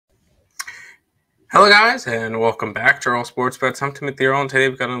Hello guys, and welcome back to Earle Sports Bets. I'm Timothy Earle, and today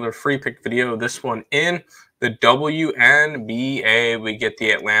we've got another free pick video. This one in the WNBA. We get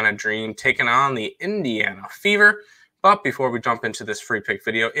the Atlanta Dream taking on the Indiana Fever. But before we jump into this free pick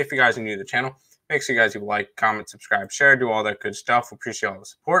video, if you guys are new to the channel, make sure you guys like, comment, subscribe, share, do all that good stuff. We appreciate all the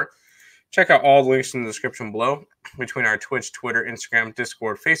support. Check out all the links in the description below between our Twitch, Twitter, Instagram,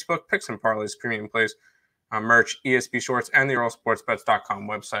 Discord, Facebook, picks and parlays, premium plays, merch, ESP shorts, and the EarleSportsBets.com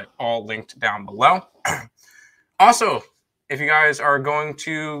website, all linked down below. Also, if you guys are going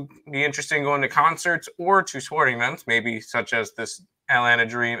to be interested in going to concerts or to sporting events, maybe such as this Atlanta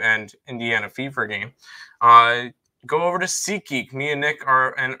Dream and Indiana Fever game, go over to SeatGeek. Me and Nick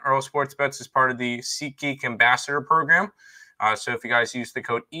are in Earle Sports Bets as part of the SeatGeek Ambassador Program. So if you guys use the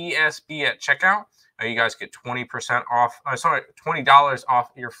code ESB at checkout, you guys get 20% off. $20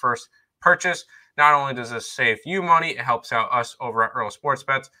 off your first purchase. Not only does this save you money, it helps out us over at Earle Sports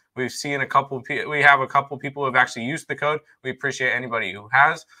Bets. We have a couple people who have actually used the code. We appreciate anybody who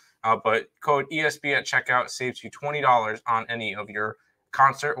has. But code ESB at checkout saves you $20 on any of your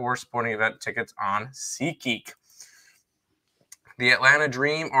concert or sporting event tickets on SeatGeek. The Atlanta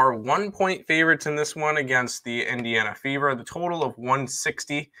Dream are 1-point favorites in this one against the Indiana Fever. The total of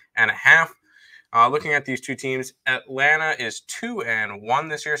 160.5. Looking at these two teams, Atlanta is 2-1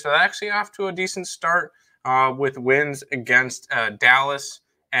 this year, so they're actually off to a decent start with wins against Dallas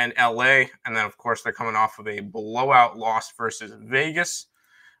and LA, and then of course they're coming off of a blowout loss versus Vegas.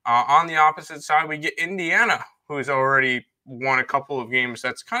 On the opposite side, we get Indiana, who has already won a couple of games.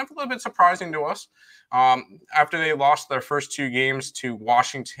 That's kind of a little bit surprising to us. After they lost their first two games to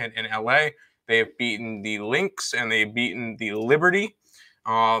Washington and LA, they have beaten the Lynx and they've beaten the Liberty.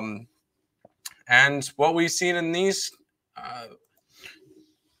 And what we've seen in these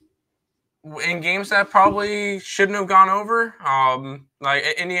in games that probably shouldn't have gone over, like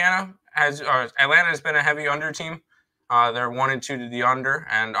Atlanta has been a heavy under team. They're 1-2 to the under,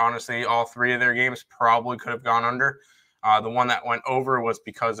 and honestly, all three of their games probably could have gone under. The one that went over was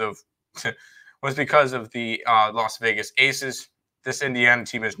because of the Las Vegas Aces. This Indiana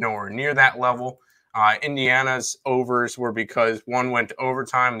team is nowhere near that level. Indiana's overs were because one went to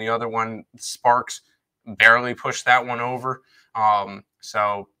overtime, the other one, Sparks, barely pushed that one over.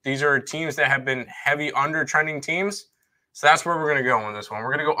 So these are teams that have been heavy under trending teams. So that's where we're going to go on this one.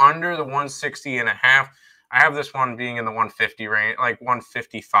 We're going to go under the 160.5. I have this one being in the 150 range, like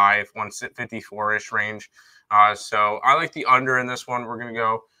 155, 154-ish range. So I like the under in this one. We're going to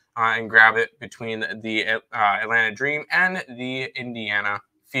go and grab it between the Atlanta Dream and the Indiana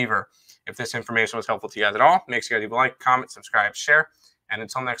Fever. If this information was helpful to you guys at all, make sure you guys like, comment, subscribe, share. And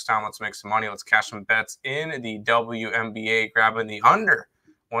until next time, let's make some money. Let's cash some bets in the WNBA, grabbing the under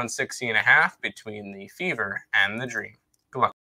 160.5 between the Fever and the Dream. Good luck.